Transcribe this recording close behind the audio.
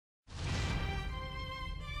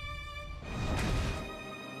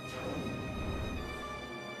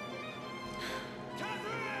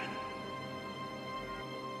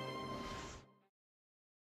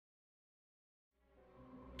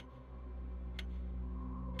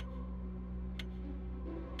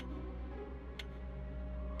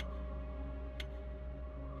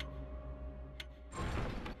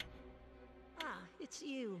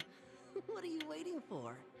What are you waiting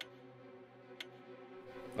for?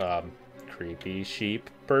 Creepy sheep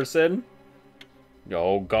person.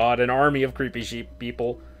 Oh god, an army of creepy sheep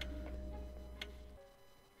people.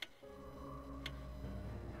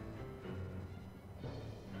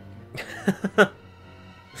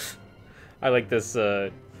 I like this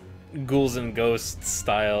ghouls and ghosts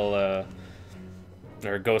style,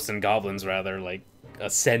 or ghosts and goblins rather, like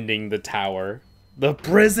ascending the tower. The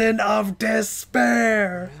prison of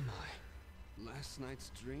despair! Where am I? Last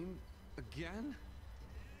night's dream? Again?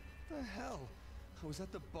 The hell? I was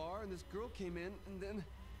at the bar and this girl came in and then...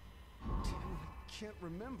 Damn, I can't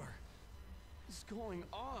remember. What's going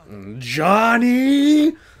on?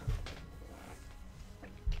 Johnny!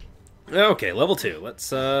 Okay, level 2.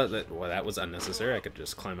 Let's, well, that was unnecessary. I could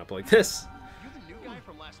just climb up like this. You the new guy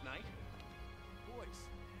from last night? Boys,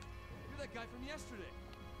 you're that guy from yesterday.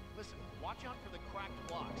 Listen, watch out for the cracked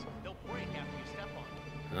blocks. They'll break after you step on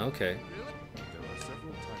them. Okay. Really? There are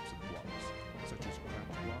several types of blocks, such as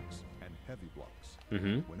cracked blocks and heavy blocks.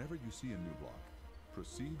 Whenever you see a new block,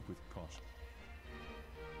 proceed with caution.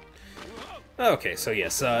 Okay, so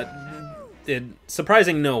yes,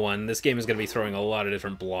 surprising no one, this game is going to be throwing a lot of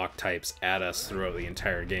different block types at us throughout the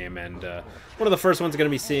entire game, and one of the first ones we're going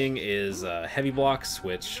to be seeing is heavy blocks,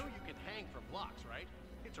 which... You know you can hang from blocks, right?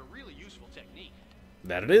 It's a really useful technique.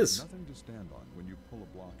 That it is. Nothing to stand on when you pull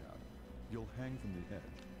a block out. You'll hang from the edge.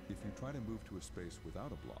 If you try to move to a space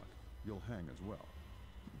without a block, you'll hang as well.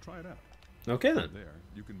 Try it out. Okay then. There,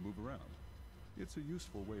 you can move around. It's a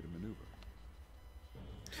useful way to maneuver.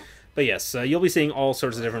 But yes, you'll be seeing all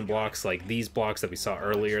sorts of different blocks, like these blocks that we saw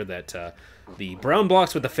earlier, that the brown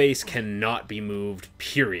blocks with the face cannot be moved,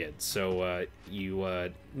 period. So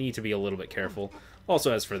you need to be a little bit careful.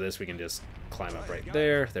 Also, as for this, we can just climb up right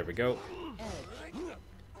there. There we go. If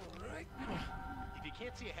you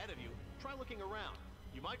can't see ahead of you, try looking around.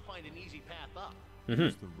 You might find an easy path up.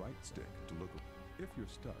 Use the right stick to look. If you're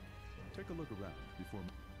stuck, take a look around before.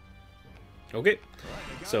 Okay,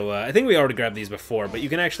 so I think we already grabbed these before, but you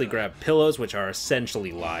can actually grab pillows, which are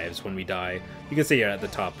essentially lives when we die. You can see at the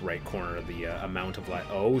top right corner the amount of life.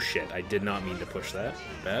 Oh shit, I did not mean to push that.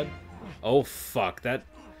 Bad. Oh fuck, that...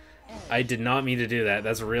 I did not mean to do that.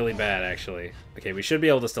 That's really bad, actually. Okay, we should be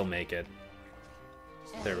able to still make it.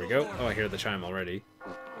 There we go. Oh, I hear the chime already.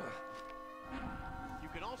 You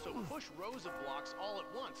can also push rows of blocks all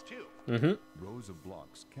at once, too. Rows of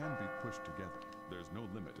blocks can be pushed together. There's no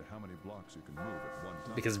limit to how many blocks you can move at one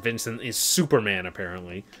time. Because Vincent is Superman,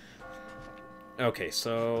 apparently. Okay,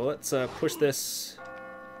 so let's push this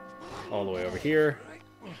all the way over here.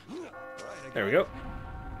 There we go.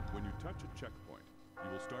 When you touch a checkpoint,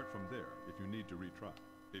 you will start from there if you need to retry.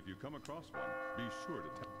 If you come across one, be sure to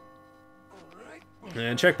tap.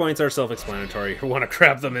 And checkpoints are self-explanatory. You want to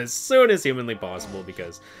grab them as soon as humanly possible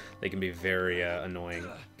because they can be very annoying.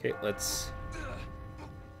 Okay, let's...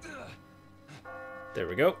 There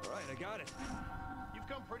we go. All right, I got it. You've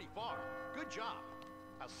come pretty far. Good job.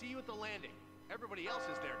 I'll see you at the landing. Everybody else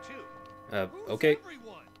is there, too. Okay.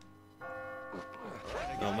 Everyone.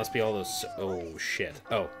 Oh, it must be all those... Oh, shit.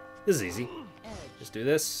 Oh, this is easy. Just do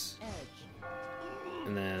this.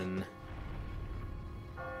 And then...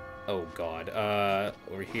 Oh, God.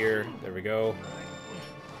 Over here. There we go.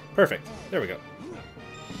 Perfect. There we go.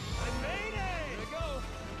 I made it! Here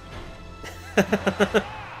we go.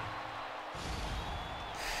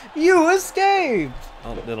 You escaped!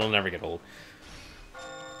 Oh, it'll never get old.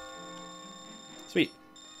 Sweet.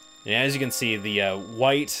 Yeah, as you can see, the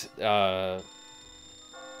white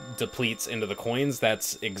depletes into the coins.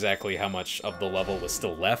 That's exactly how much of the level was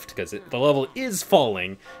still left, because the level is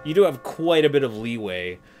falling. You do have quite a bit of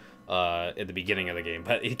leeway at the beginning of the game,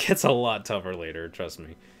 but it gets a lot tougher later, trust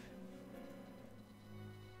me.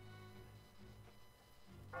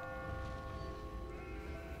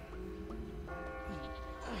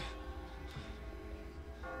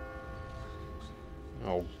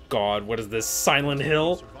 Oh god, what is this? Silent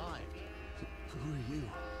Hill? Survived. Who are you?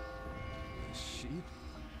 A sheep?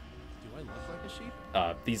 Do I look like a sheep?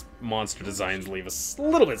 These monster designs leave a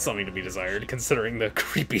little bit something to be desired, considering the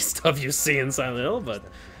creepy stuff you see in Silent Hill, but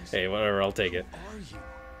hey, whatever, I'll take it. Who are you?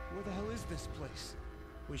 Where the hell is this place?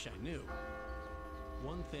 Wish I knew.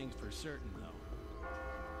 One thing's for certain, though.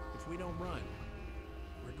 If we don't run,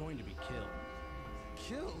 we're going to be killed.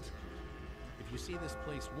 Killed? If you see this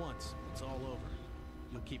place once, it's all over.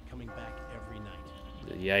 You'll keep coming back every night.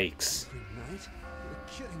 Yikes. Every night? You're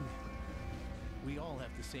kidding me. We all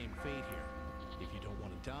have the same fate here. If you don't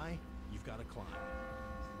want to die, you've got to climb.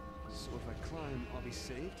 So if I climb, I'll be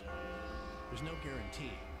saved? There's no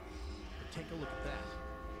guarantee. But take a look at that.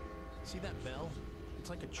 See that bell? It's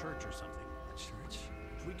like a church or something. A church?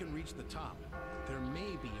 If we can reach the top, there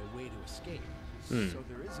may be a way to escape. So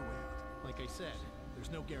there is a way out. Like I said,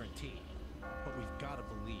 there's no guarantee. But we've got to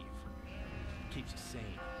believe. Keeps us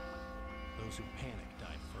sane. Those who panic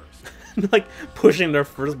die first. Like pushing their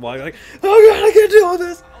first block, like, oh god, I can't deal with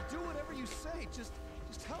this. I'll do whatever you say. Just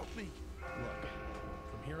help me. Look,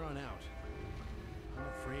 from here on out, I'm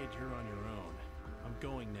afraid you're on your own. I'm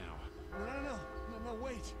going now. No,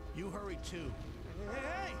 wait. You hurry too.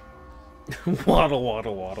 Hey! Waddle,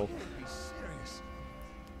 waddle, waddle. You can't be serious.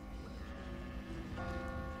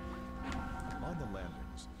 On the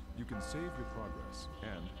landings, you can save your progress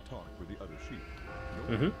and talk with the other sheep.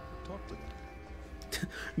 Talk with them.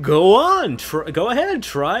 Go on, go ahead,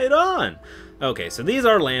 try it on. Okay, so these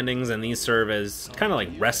are landings, and these serve as kind of like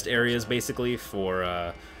rest areas, basically,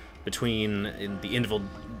 for between the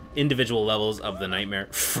individual levels of the nightmare.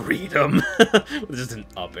 Freedom, with just an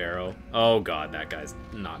up arrow. Oh god, that guy's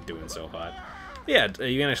not doing so hot. Yeah,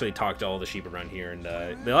 you can actually talk to all the sheep around here, and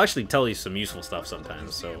they'll actually tell you some useful stuff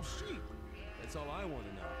sometimes. So. That's all I want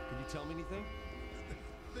to know. Can you tell me anything?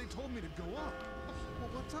 They told me to go up. Well,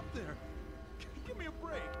 what's up there? Give me a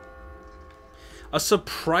break. A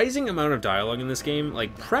surprising amount of dialogue in this game.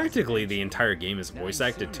 Like, practically the entire game is voice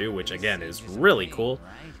acted too, which again is really cool,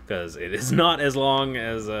 because it is not as long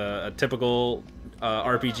as a typical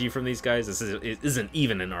RPG from these guys. It isn't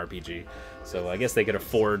even an RPG, so I guess they could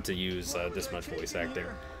afford to use this much voice acting.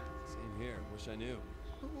 Same here. Wish I knew.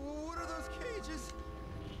 What are those cages?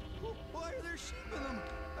 Why are there sheep in them?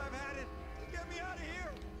 I've had it. Get me out of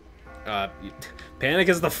here. Panic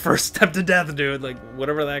is the first step to death, dude. Like,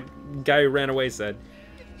 whatever that guy who ran away said.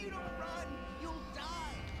 If you don't run, you'll die.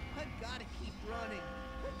 I've got to keep running.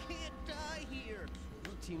 I can't die here.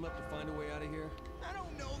 We'll team up to find a way out of here. I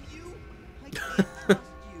don't know you. I can't trust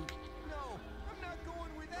you. No, I'm not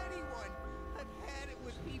going with anyone. I've had it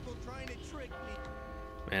with people trying to trick me.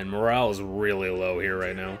 Man, morale is really low here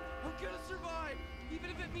right now. I'm gonna survive,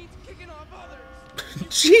 even if it means kicking off others.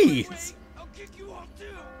 Jeez. I'll kick you off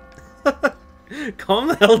too. Calm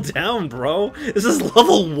the hell down, bro. This is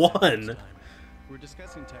level 1. We're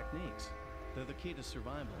discussing techniques. They're the key to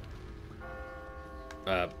survival.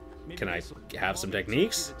 Can I have some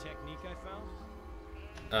techniques? The technique I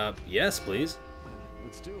found? Yes, please.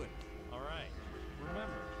 Let's do it. All right.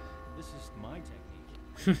 Remember, this is my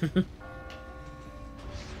technique.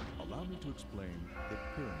 Allow me to explain the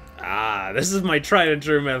pyramid. Ah, this is my tried and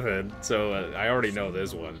true method, so I already know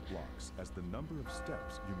this one. Blocks as the number of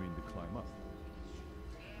steps you mean to climb up.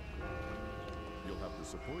 You'll have the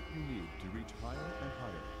support you need to reach higher and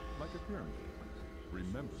higher, like a pyramid.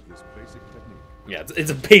 Remember this basic technique. Yeah,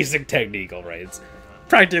 it's a basic technique, alright. It's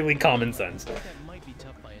practically common sense. That might be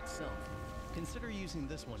tough by itself. Consider using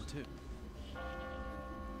this one too.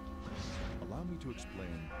 Allow me to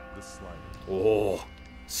explain the slider. Oh,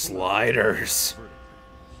 sliders. Vertically,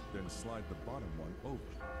 then slide the bottom one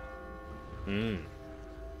over.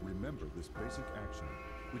 Remember this basic action,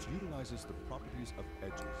 which utilizes the properties of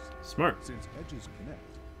edges. Smart. Since edges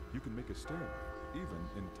connect, you can make a stairway, even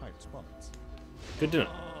in tight spots. Good to know.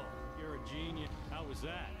 Oh, you're a genius. How was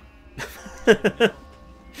that?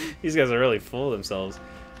 These guys are really full of themselves.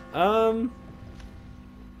 I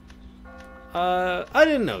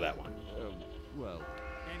didn't know that one. Well,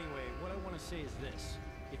 Anyway, what I want to say is this.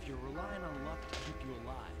 If you're relying on luck to keep you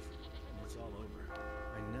alive, it's all over.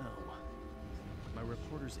 I know. My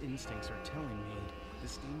reporter's instincts are telling me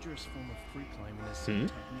this dangerous form of free climbing has some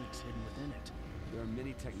techniques hidden within it. There are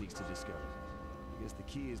many techniques to discover. I guess the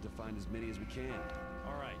key is to find as many as we can.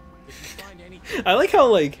 All right. If you find anything, I like how,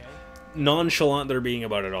 like, nonchalant they're being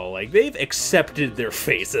about it all. Like, they've accepted their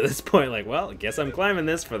face at this point. Like, well, I guess I'm climbing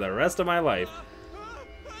this for the rest of my life.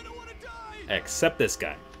 I don't want to die. Except this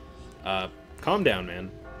guy. Calm down,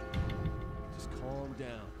 man. Just calm down.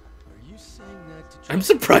 Are you saying that to try I'm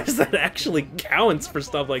surprised that actually counts for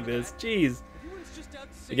stuff like this. Jeez. Everyone's just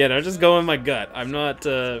out to save Again, I'm just themselves. going with my gut. I'm not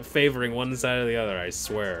favoring one side or the other, I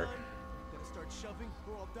swear. Gotta start shoving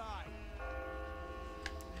or I'll die.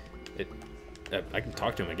 I can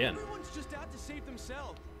talk to him again. Everyone's just out to save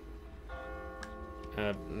themselves.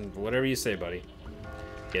 Whatever you say, buddy.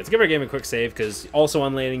 Yeah, let's give our game a quick save, because also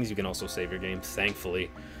on landings, you can also save your game, thankfully.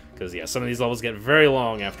 Because, yeah, some of these levels get very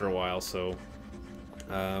long after a while, so...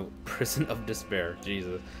 Prison of Despair,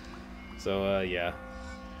 Jesus. So, yeah.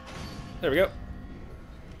 There we go.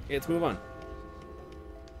 Okay, let's move on.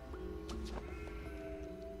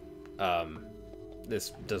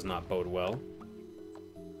 This does not bode well.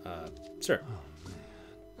 Sir.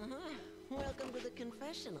 Welcome to the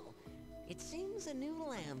confessional. It seems a new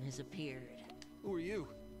lamb has appeared. Who are you?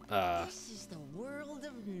 This is the world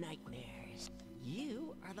of nightmares.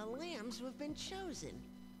 You are the lambs who have been chosen.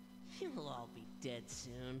 You'll all be dead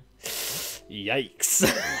soon. Yikes.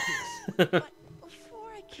 But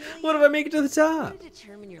before I kill you, What if I make it to the top? how to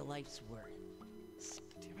determine your life's worth?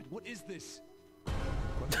 Damn it, what is this?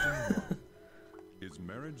 Question 1. Is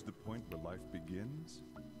marriage the point where life begins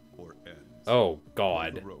or ends? Oh, Hold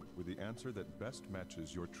God. the rope with the answer that best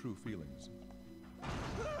matches your true feelings.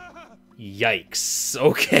 Yikes.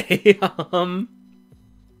 Okay.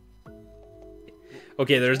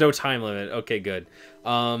 Okay, there's no time limit. Okay, good.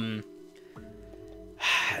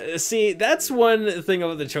 See, that's one thing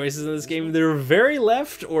about the choices in this game. They're very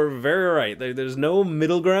left or very right. There's no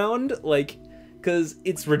middle ground, like, because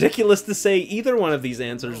it's ridiculous to say either one of these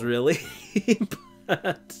answers, really.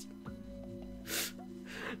 But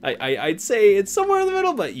I'd say it's somewhere in the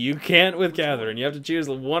middle, but you can't with Catherine. You have to choose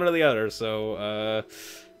one or the other, so,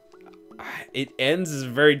 it ends is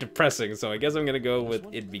very depressing, so I guess I'm gonna go with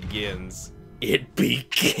it begins. It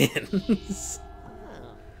begins.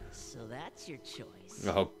 Oh, so that's your choice.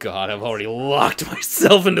 Oh God, I've already locked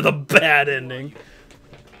myself into the bad ending.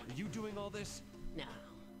 Are you doing all this? No,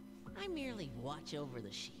 I merely watch over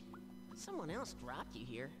the sheep. Someone else dropped you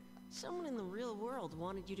here. Someone in the real world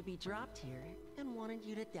wanted you to be dropped here and wanted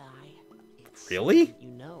you to die. It's Really? something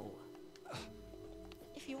you know.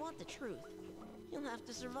 If you want the truth, you'll have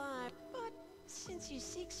to survive. But since you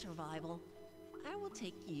seek survival, I will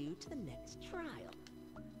take you to the next trial.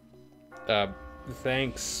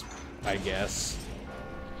 Thanks, I guess.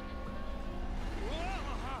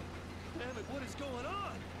 Damn it, what is going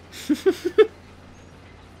on?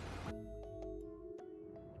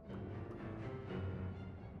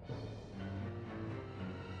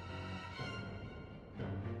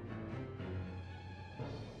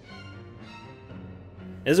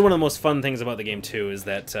 This is one of the most fun things about the game too, is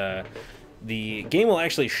that the game will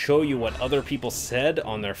actually show you what other people said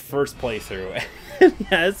on their first playthrough. And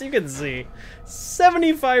yeah, as you can see,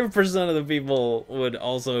 75% of the people would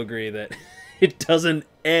also agree that it doesn't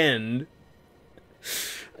end.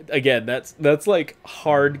 Again, that's like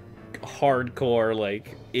hardcore,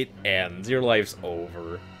 like, it ends. Your life's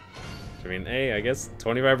over. I mean, hey, I guess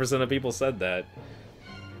 25% of people said that.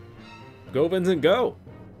 Go, Vincent, go!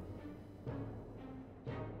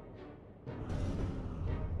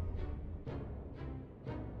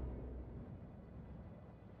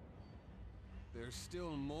 There's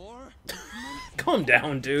still more? Calm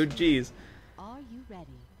down, dude. Jeez. Are you ready?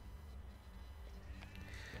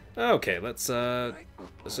 Okay, let's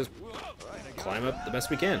just climb up the best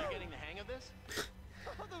we can. Getting the hang of this?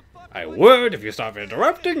 I would if you stop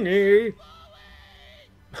interrupting me.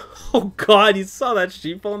 Oh God, you saw that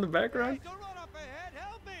sheep fall in the background? Don't run up ahead,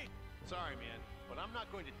 help me! Sorry, man, but I'm not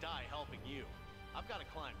going to die helping you. I've got to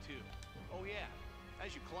climb too. Oh yeah,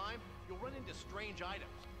 as you climb, you'll run into strange items.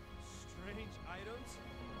 Strange items?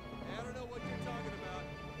 I don't know what you're talking about.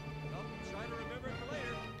 I'll try to remember it for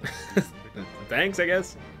later. Thanks, I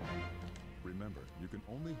guess. Remember, you can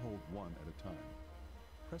only hold one at a time.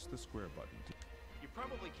 Press the square button to You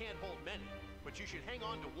probably can't hold many, but you should hang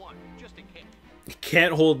on to one, just in case. You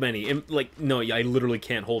can't hold many. Like, no, I literally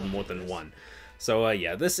can't hold more than one. So,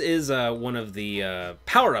 yeah, this is one of the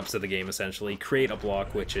power-ups of the game, essentially. Create a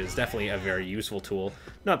block, which is definitely a very useful tool.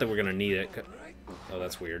 Not that we're going to need it. Oh,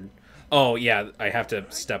 that's weird. Oh, yeah, I have to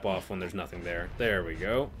step off when there's nothing there. There we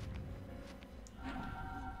go.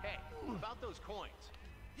 Hey, about those coins.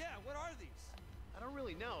 Yeah, what are these? I don't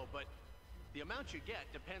really know, but the amount you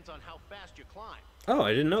get depends on how fast you climb. Oh,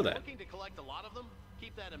 I didn't know If you're that. looking to collect a lot of them,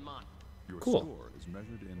 keep that in mind. your Cool. score is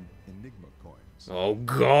measured in Enigma coins. Oh,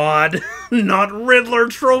 God. Not Riddler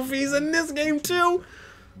trophies in this game, too?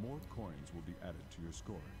 More coins will be added to your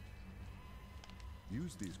score.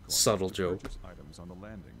 Use these coins Subtle to joke. purchase items on the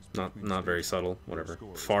landings Not between very stages. subtle. Your Whatever.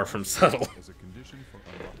 score is Far from also subtle. As a condition for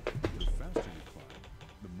unlocking, the faster you climb,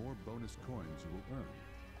 the more bonus coins you will earn.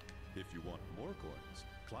 If you want more coins,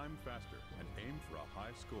 climb faster and aim for a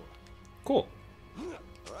high score. Cool.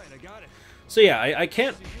 Alright, I got it. So yeah, I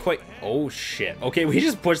can't quite... Oh, shit. Okay, we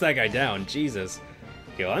just pushed that guy down. Jesus.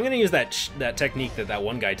 Okay, well, I'm going to use that technique that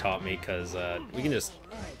one guy taught me, because we can just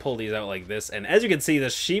pull these out like this. And as you can see, the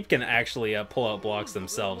sheep can actually pull out blocks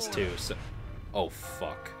themselves, too. So, oh,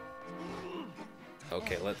 fuck.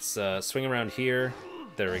 Okay, let's swing around here.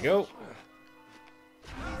 There we go.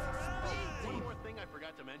 One more thing I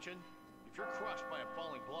forgot to mention. If you're crushed by a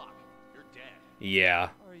falling block, you're dead. Yeah.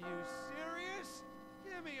 Are you serious?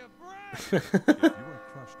 Give me a break! If you are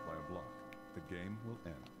crushed by a block, the game will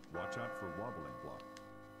end. Watch out for wobbling block.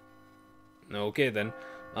 Okay, then.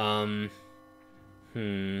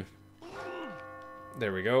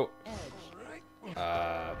 There we go.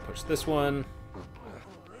 Push this one.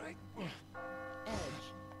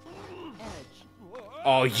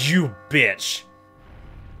 Oh, you bitch.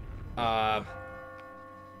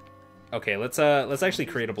 Okay, let's actually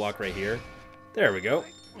create a block right here. There we go.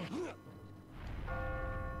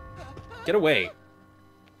 Get away.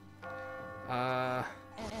 Edge.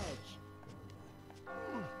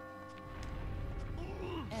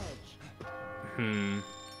 Hmm.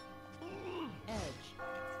 Edge.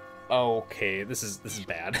 Okay, this is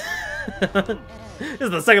bad. This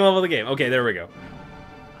is the second level of the game. Okay, there we go.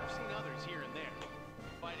 I've seen others here and there.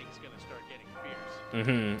 Fighting's gonna start getting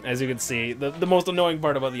fierce. As you can see, the most annoying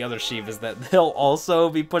part about the other sheep is that they'll also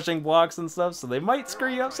be pushing blocks and stuff, so they might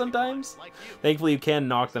screw you up sometimes. Like you. Thankfully, you can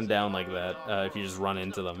knock them down like that if you just run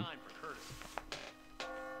into them. Time for courtesy.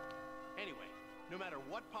 Anyway, no matter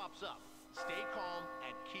what pops up, stay calm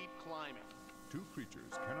and keep climbing. Two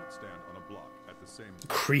creatures cannot stand on a block at the same time.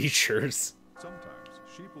 Creatures. Sometimes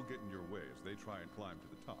sheep will get in your way as they try and climb to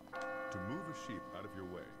the top. To move a sheep out of your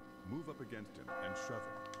way, move up against him and shove him.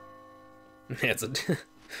 It's a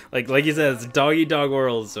like you said, it's a dog-eat-dog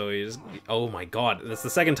world. So you just, oh my god, that's the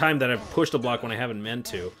second time that I've pushed a block when I haven't meant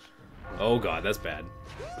to. Oh god, that's bad.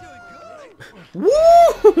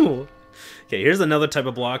 Woo! Okay, here's another type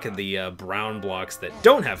of block, the brown blocks that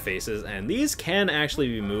don't have faces, and these can actually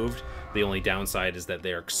be moved. The only downside is that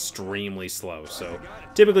they're extremely slow, so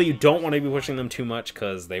typically you don't want to be pushing them too much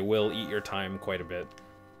because they will eat your time quite a bit.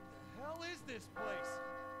 The hell is this place?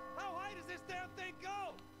 How high does this damn thing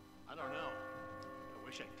go? I don't know. I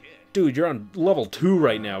wish I did. Dude, you're on level 2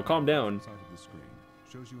 right now. Calm down. The side of the screen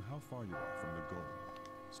shows you how far you are from the goal.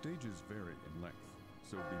 Stages vary in length,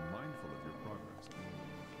 so be mindful of your progress.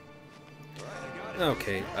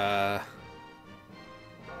 Okay, huh.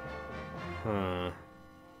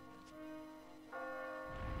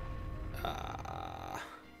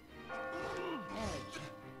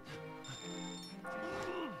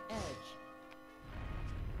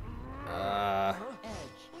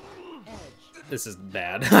 This is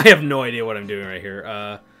bad. I have no idea what I'm doing right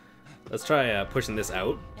here. Let's try pushing this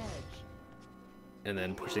out. And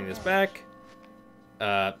then pushing this back.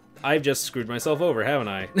 I've just screwed myself over, haven't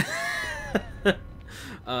I?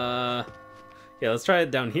 Yeah, let's try it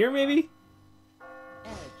down here, maybe?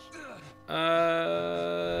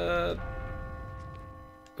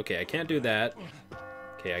 Okay, I can't do that.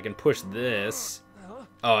 Okay, I can push this.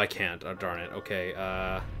 Oh, I can't. Oh, darn it. Okay,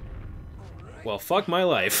 well, fuck my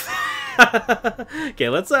life. Okay,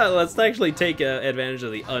 let's actually take advantage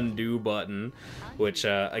of the undo button, which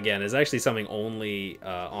again is actually something only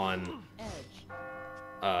on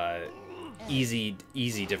easy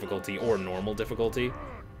difficulty or normal difficulty.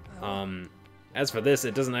 As for this,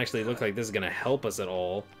 it doesn't actually look like this is gonna help us at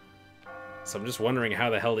all. So I'm just wondering how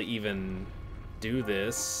the hell to even do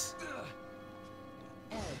this.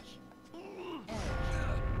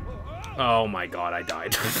 Oh my god, I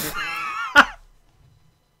died.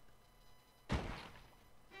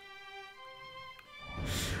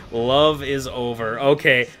 Love is over.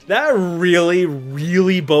 Okay, that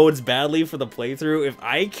really bodes badly for the playthrough if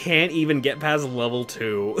I can't even get past level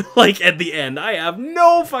 2. Like, at the end, I have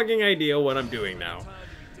no fucking idea what I'm doing now.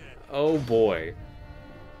 Oh boy.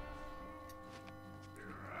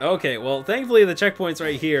 Okay, well, thankfully the checkpoint's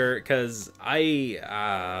right here, because okay,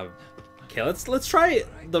 let's try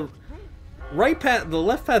the right path. The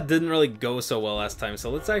left path didn't really go so well last time, so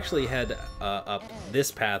let's actually head up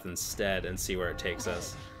this path instead and see where it takes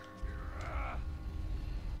us.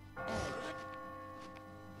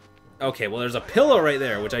 Okay, well, there's a pillow right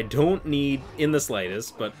there, which I don't need in the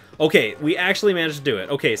slightest, but okay, we actually managed to do it.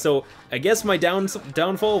 Okay, so I guess my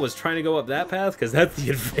downfall was trying to go up that path, because that's the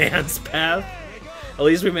advanced path. At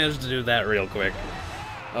least we managed to do that real quick.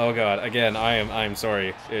 Oh god, again, I'm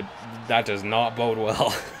sorry. That does not bode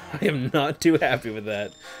well. I am not too happy with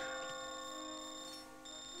that.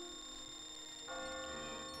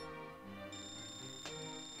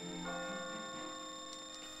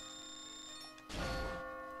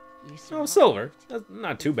 Oh, silver. That's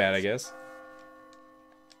not too bad, I guess.